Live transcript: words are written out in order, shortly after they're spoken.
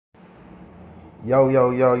Yo, yo,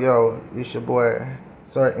 yo, yo, it's your boy,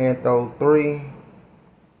 Sir Antho 3,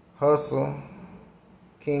 Hustle,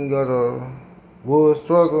 King of the Wood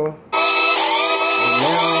Struggle. And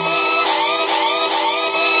now,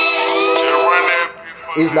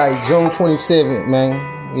 it's like June 27th,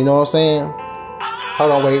 man. You know what I'm saying?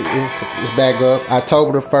 Hold on, wait, it's back up.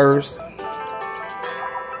 October the 1st,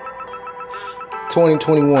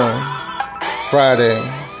 2021, Friday.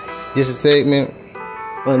 This is segment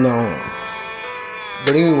unknown.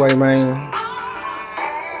 But anyway, man,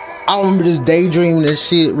 I remember just daydreaming and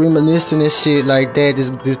shit, reminiscing and shit like that,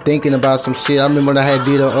 just thinking about some shit. I remember when I had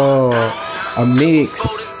did a mix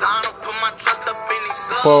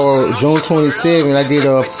for June 27th. I did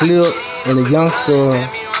a Flip and a Youngster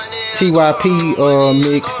TYP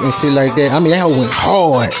mix and shit like that. I mean, that went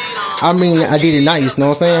hard. I mean, I did it nice, you know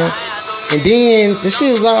what I'm saying? And then the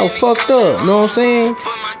shit was all fucked up, you know what I'm saying?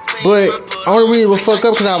 But only reason it was fucked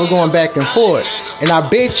up because I was going back and forth. And I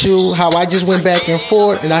bet you how I just went back and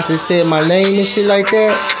forth and I just said my name and shit like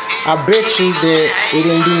that. I bet you that it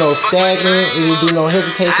didn't do no staggering, it didn't do no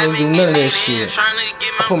hesitation, it didn't do none of that shit.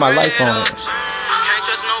 I put my life on it.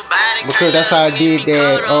 Because that's how I did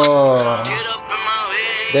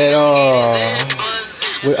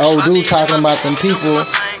with old dude talking about them people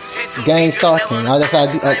gang stalking. That's how I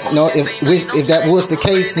did, if that was the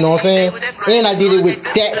case, you know what I'm saying? And I did it with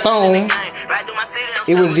that phone.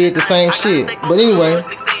 It would have did the same shit. But anyway,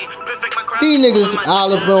 these niggas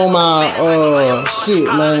all up on my shit,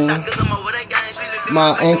 man.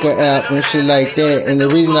 My Anchor app and shit like that. And the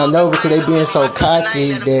reason I know because they being so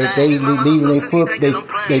cocky that they leaving their foot,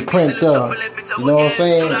 they cranked up. You know what I'm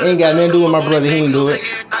saying? Ain't got nothing to do with my brother. He ain't do it.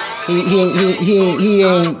 He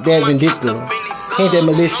ain't that vindictive. He ain't that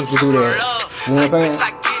malicious to do that. You know what I'm saying?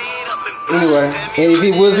 Anyway, and if he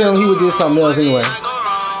was him, he would do something else anyway.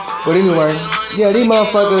 But anyway, yeah, these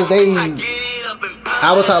motherfuckers,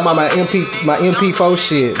 I was talking about my MP4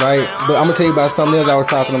 shit, right? But I'm gonna tell you about something else I was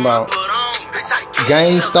talking about.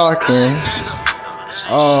 Gang stalking.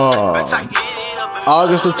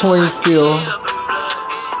 August the 25th,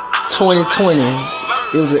 2020.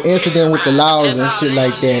 It was an incident with the laws and shit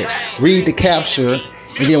like that. Read the capture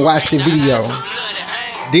and then watch the video.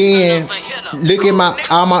 Then look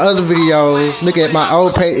at all my other videos. Look at my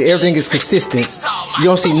old page. Everything is consistent. You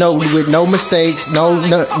don't see with no mistakes,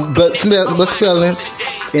 but spelling,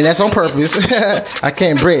 and that's on purpose. I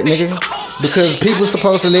can't break, nigga, because people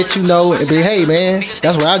supposed to let you know and be, hey man,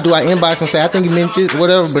 that's what I do. I inbox and say, I think you meant this,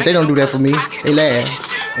 whatever, but they don't do that for me. They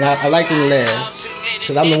laugh, and I like them to laugh,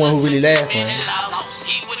 because I'm the one who really laughs, man.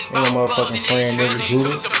 Ain't no motherfucking friend, nigga,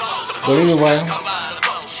 Judas. But anyway,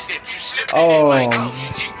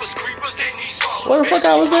 where the fuck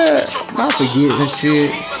I was at? I forget this shit.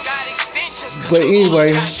 But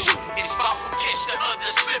anyway,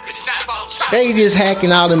 they just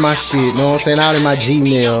hacking out in my shit, you know what I'm saying? Out in my Gmail,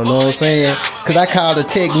 you know what I'm saying? Because I called a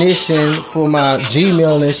technician for my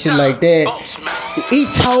Gmail and shit like that. He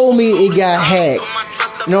told me it got hacked,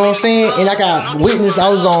 you know what I'm saying? And I got witness, I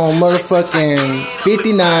was on motherfucking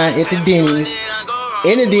 59 at the Denny's.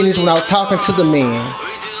 In the Denny's when I was talking to the man.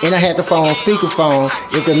 And I had the phone on speakerphone.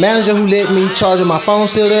 If the manager who let me charge my phone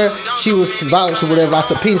still there, she was to vouch or whatever. I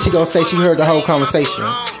subpoenaed, she gonna say she heard the whole conversation.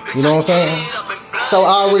 You know what I'm saying? So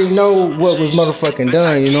I already know what was motherfucking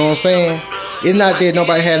done. You know what I'm saying? It's not that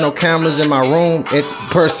nobody had no cameras in my room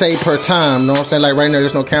per time. You know what I'm saying? Like right now,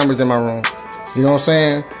 there's no cameras in my room. You know what I'm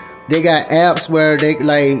saying? They got apps where they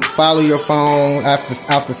like follow your phone off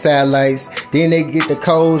the satellites. Then they get the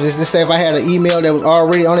codes. It's just say if I had an email that was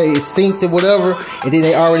already on it, it's synced or whatever, and then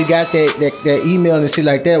they already got that email and shit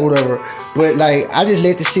like that, whatever. But like I just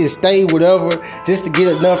let the shit stay, whatever, just to get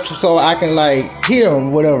enough so I can like hear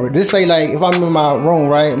them, whatever. Just say like if I'm in my room,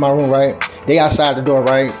 right? They outside the door,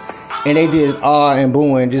 right? And they just and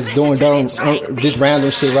booing, just doing just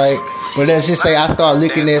random shit, right? But let's just say I start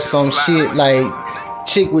looking at some shit like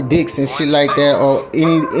chick with dicks and shit like that, or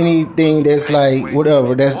anything that's like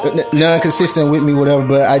whatever that's non-consistent with me, whatever,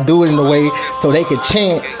 but I do it in a way so they can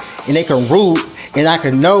chant and they can root and I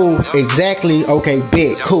can know exactly, okay,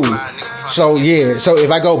 bet, cool. So yeah, so if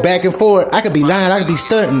I go back and forth, I could be lying, I could be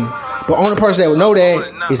stunting, but only person that would know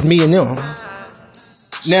that is me and them.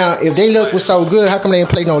 Now if they luck was so good, how come they ain't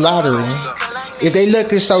play no lottery? If they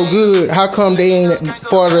luck is so good, how come they ain't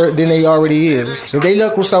farther than they already is? If they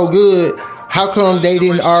luck was so good, how come they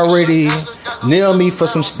didn't already nail me for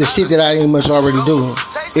the shit that I didn't much already do?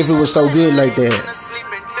 If it was so good like that.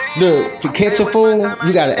 Look, to catch a fool,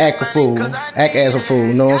 you gotta act a fool. Act as a fool,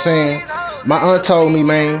 you know what I'm saying? My aunt told me,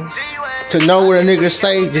 man, to know what a nigga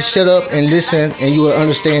say, just shut up and listen and you will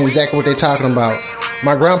understand exactly what they're talking about.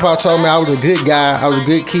 My grandpa told me I was a good guy, I was a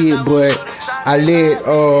good kid, but I let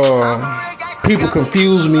people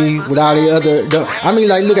confuse me with all the other. I mean,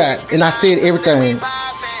 like, look at, and I said everything,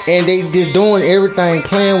 and they just doing everything,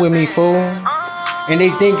 playing with me, fool. And they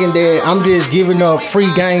thinking that I'm just giving up free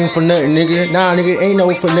game for nothing, nigga. Nah, nigga, ain't no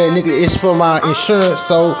for nothing, nigga. It's for my insurance.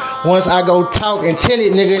 So once I go talk and tell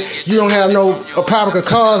it, nigga, you don't have no probable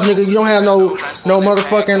cause, nigga. You don't have no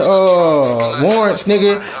motherfucking warrants,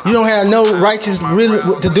 nigga. You don't have no righteous really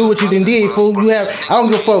to do what you done did, fool. You have. I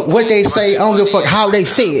don't give a fuck what they say. I don't give a fuck how they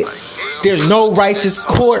say it. There's no righteous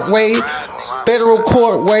court way, federal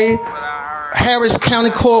court way, Harris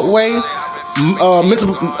County court way.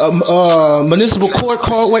 Municipal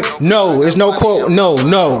court way. No, there's no court. No.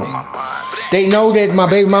 They know that my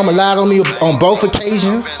baby mama lied on me on both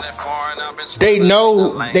occasions. They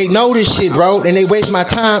know this shit, bro, and they waste my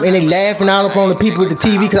time and they laughing out upon the people with the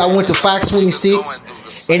TV because I went to Fox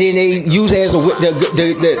 26, and then they use it as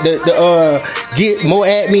get more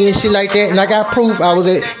at me and shit like that. And I got proof I was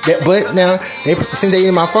at that, but now since they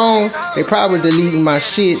in my phone, they probably deleting my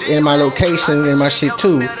shit and my location and my shit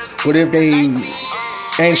too. But if they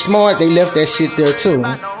ain't smart, they left that shit there too.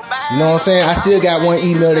 You know what I'm saying? I still got one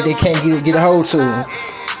email that they can't get a hold to.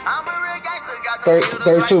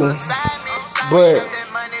 32. But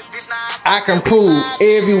I can prove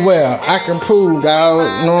everywhere. I can prove, dog.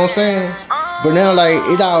 You know what I'm saying? But now, like,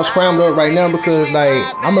 it's all scrambled up right now because, like,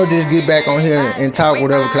 I'm gonna just get back on here and talk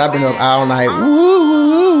whatever because I've been up all night.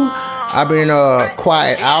 Woo. I've been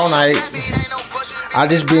quiet all night. I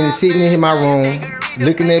just been sitting in my room,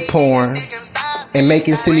 looking at porn and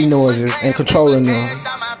making silly noises and controlling them.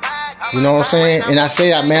 You know what I'm saying? And I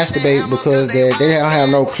say I masturbate because they don't have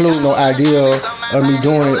no clue, no idea of me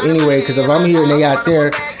doing it anyway. Because if I'm here and they out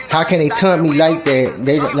there, how can they taunt me like that?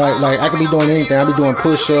 They like I could be doing anything. I be doing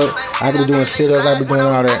push-ups, I could be doing sit-ups, I be doing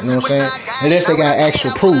all that. You know what I'm saying? Unless they got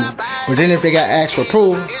actual proof. But then if they got actual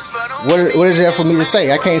proof, what is there for me to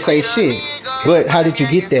say? I can't say shit. But how did you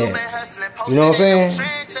get that? You know what I'm saying?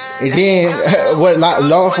 And then what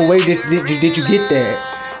lawful way did you get that?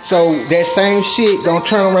 So that same shit gonna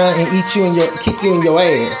turn around and kick you in your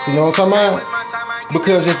ass. You know what I'm talking about?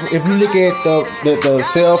 Because if you look at the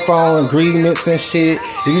cell phone agreements and shit,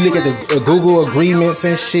 if you look at the Google agreements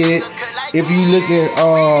and shit, if you look at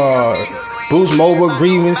Boost Mobile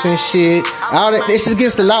agreements and shit, all that, it's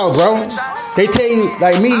against the law, bro. They tell you,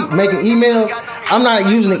 like me making emails, I'm not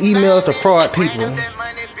using the emails to fraud people.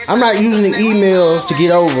 I'm not using the emails to get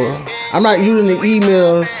over. I'm not using the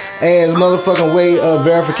emails as motherfucking way of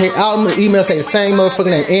verification. All the emails say the same motherfucking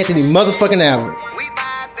name, Anthony motherfucking Albert,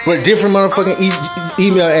 with different motherfucking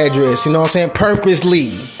email address. You know what I'm saying?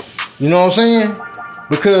 Purposely. You know what I'm saying?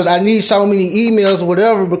 Because I need so many emails or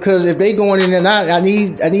whatever. Because if they going in and out, I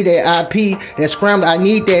need that IP, that scramble. I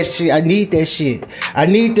need that shit. I need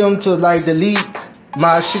need them to like delete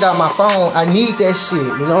my shit out my phone. I need that shit.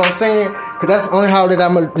 You know what I'm saying? Because that's the only how that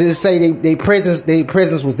I'm gonna just say they presence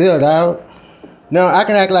was there, dog. No, I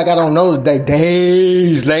can act like I don't know that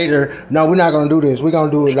days later. No, we're not gonna do this. We're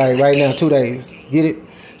gonna do it like right now, 2 days. Get it?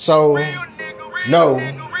 So no,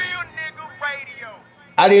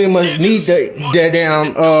 I didn't much need the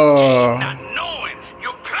damn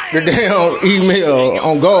email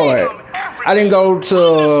on guard. I didn't go to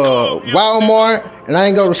Walmart and I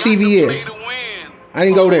didn't go to CVS. I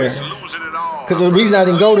didn't go there. Because the reason I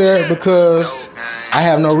didn't go there because I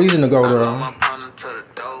have no reason to go there.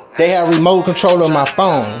 They have remote control of my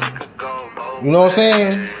phone. You know what I'm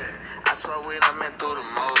saying?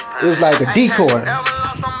 It was like a decoy.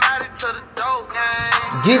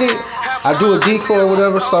 Get it? I do a decoy or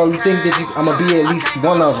whatever, so you think that I'm going to be at least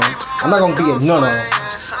one of them. I'm not going to be at none of them.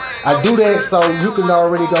 I do that so you can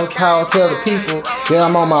already go tell the people that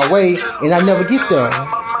I'm on my way and I never get there.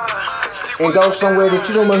 And go somewhere that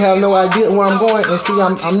you don't have no idea where I'm going and see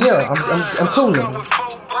I'm there. I'm cooling.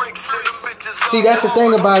 See, that's the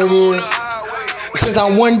thing about it is, since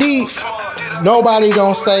I'm 1D, nobody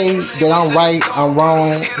gonna say that I'm right, I'm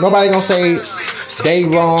wrong. Nobody gonna say they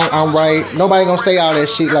wrong, I'm right. Nobody gonna say all that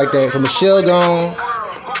shit like that. Cause Michelle gone,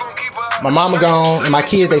 my mama gone, and my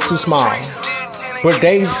kids, they too small. But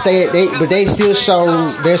they still show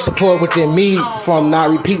their support within me from not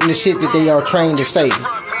repeating the shit that they are trained to say.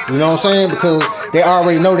 You know what I'm saying? Because they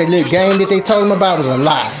already know that little game that they told them about was a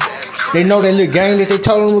lie. They know that little game that they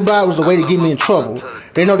told them about was the way to get me in trouble.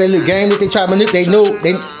 They know that little game that they tried to manipulate.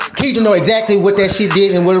 They Keisha know exactly what that shit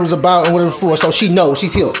did and what it was about and what it was for. So she knows.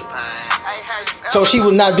 She's healed. So she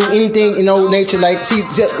would not do anything in old nature like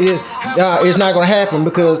it's not going to happen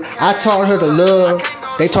because I taught her to love.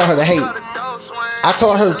 They taught her to hate. I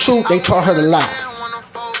taught her the truth. They taught her to lie.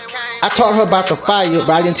 I taught her about the fire, but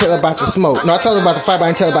I didn't tell her about the smoke. No, I told her about the fire, but I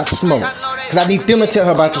didn't tell her about the smoke. Because I need them to tell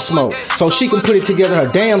her about the smoke. So she can put it together her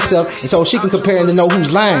damn self. And so she can compare and to know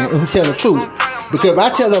who's lying and who's telling the truth. Because if I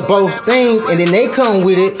tell her both things and then they come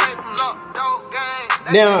with it,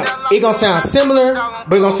 now it gonna sound similar,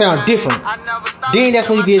 but it gonna sound different. Then that's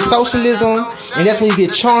when you get socialism, and that's when you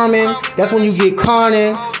get charming, that's when you get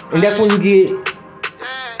conning, and that's when you get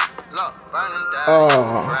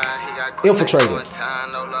infiltrated.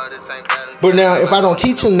 But now if I don't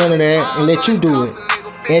teach them none of that and let you do it,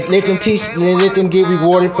 and let them teach, and let them get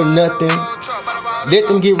rewarded for nothing, let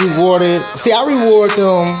them get rewarded. See, I reward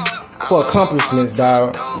them for accomplishments,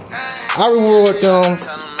 dog. I reward them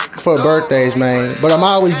for birthdays, man. But I'm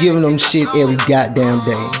always giving them shit every goddamn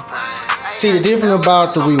day. See, the difference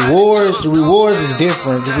about the rewards is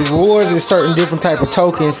different. The rewards is certain different type of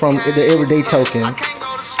token from the everyday token.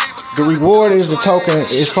 The reward is the token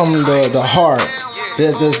is from the heart,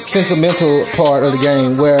 the sentimental part of the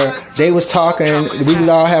game, where they was talking, we was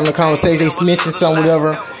all having a conversation, they mentioned something,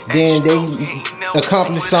 whatever, then they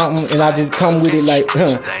accomplished something, and I just come with it like,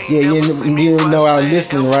 yeah, you didn't know I was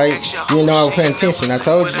listening, right? You didn't know I was paying attention. I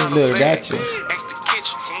told you, look, got you.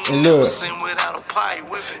 And look,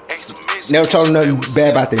 never told them nothing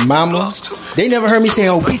bad about their mama. They never heard me say,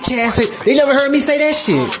 oh, bitch ass. They never heard me say that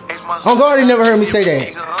shit. On God, they never heard me say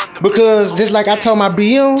that. Because just like I told my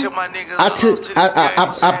BM,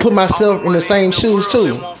 I put myself in the same shoes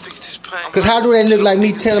too. Because how do that look like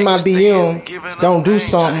me telling my BM don't do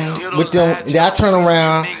something with them, then I turn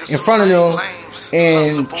around in front of them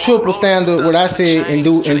and triple standard what I said and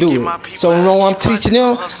do it. So you know I'm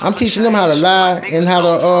teaching them how to lie and how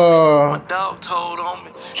to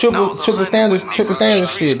triple standard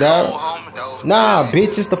shit, dog. Nah,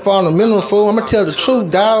 bitch, it's the fundamental, fool. I'ma tell the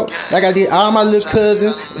truth, dog. Like I did all my little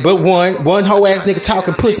cousins, but one whole ass nigga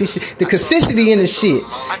talking pussy shit. The consistency in the shit.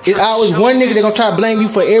 It's always one nigga that gonna try to blame you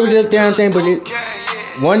for every little damn thing, but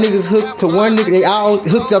one nigga's hooked to one nigga. They all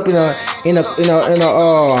hooked up in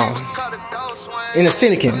a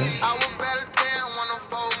syndicate.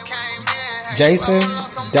 Jason,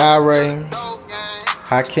 Dare,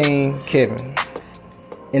 Hakeem, Kevin.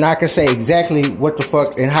 And I can say exactly what the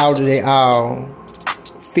fuck and how do they all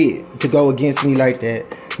fit to go against me like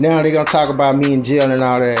that. Now they gonna talk about me in jail and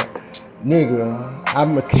all that. Nigga,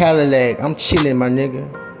 I'm a Cadillac. I'm chilling, my nigga.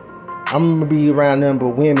 I'm gonna be around nothing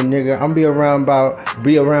but women, nigga. I'm gonna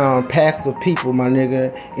be around passive people, my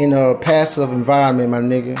nigga. In a passive environment, my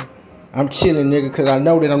nigga. I'm chilling, nigga, because I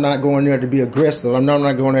know that I'm not going there to be aggressive. I'm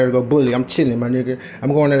not going there to go bully. I'm chilling, my nigga.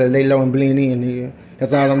 I'm going there to lay low and blend in, nigga.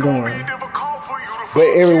 That's all I'm doing. But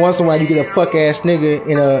every once in a while, you get a fuck-ass nigga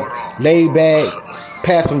in a laid-back,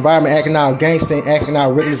 passive environment acting all gangster, acting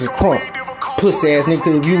all reckless as crunk. Pussy-ass nigga,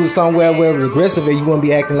 because if you was somewhere where it was aggressive and you wouldn't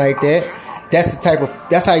be acting like that,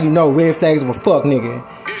 that's how you know red flags of a fuck nigga.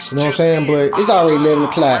 You know what I'm saying? But it's already 11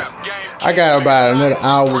 o'clock. I got about another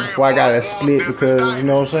hour before I gotta split because, you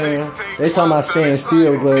know what I'm saying? They talking about staying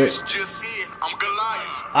still, but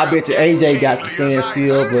I bet you AJ got to stand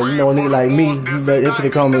still. But, you know, a nigga like me, if they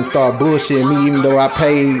come and start bullshitting me, even though I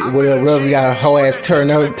paid whatever, we got a whole ass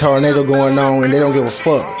tornado going on and they don't give a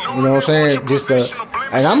fuck. You know what I'm saying?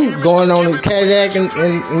 And I'm going on the Kazakh and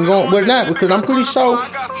going whatnot because I'm pretty sure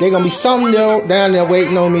they're gonna be something down there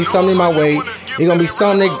waiting on me, something in my way. They're gonna be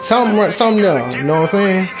something there. You know what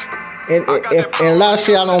I'm saying? And a lot of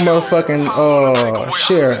shit I don't motherfucking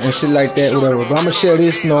share and shit like that, whatever. But I'm gonna share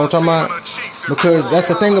this, you know what I'm talking about? Because that's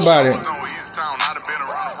the thing about it.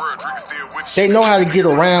 They know how to get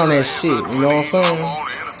around that shit, you know what I'm saying?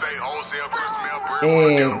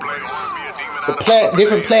 And the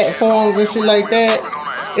different platforms and shit like that.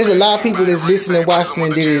 There's a lot of people that's listening, watching,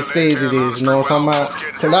 and did it says it is, you know what I'm talking about?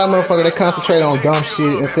 So a lot of motherfuckers, they concentrate on dumb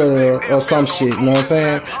shit instead of some shit, you know what I'm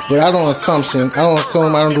saying? But I don't assume,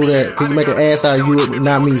 I don't do that, because you make an ass out of you,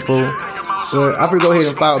 not me, fool. But I'm gonna go ahead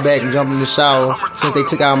and fall back and jump in the shower, since they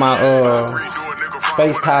took out my,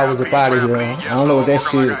 face towels up out of here. I don't know what that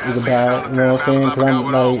shit is about, you know what I'm saying? Because I'm,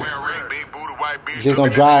 like, just gonna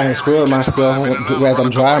dry and scrub myself, as I'm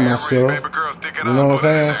drying myself, you know what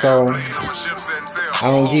I'm saying? So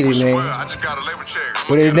I don't get it, man.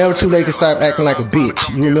 But it's never too late to stop acting like a bitch.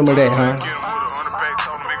 You remember that, huh?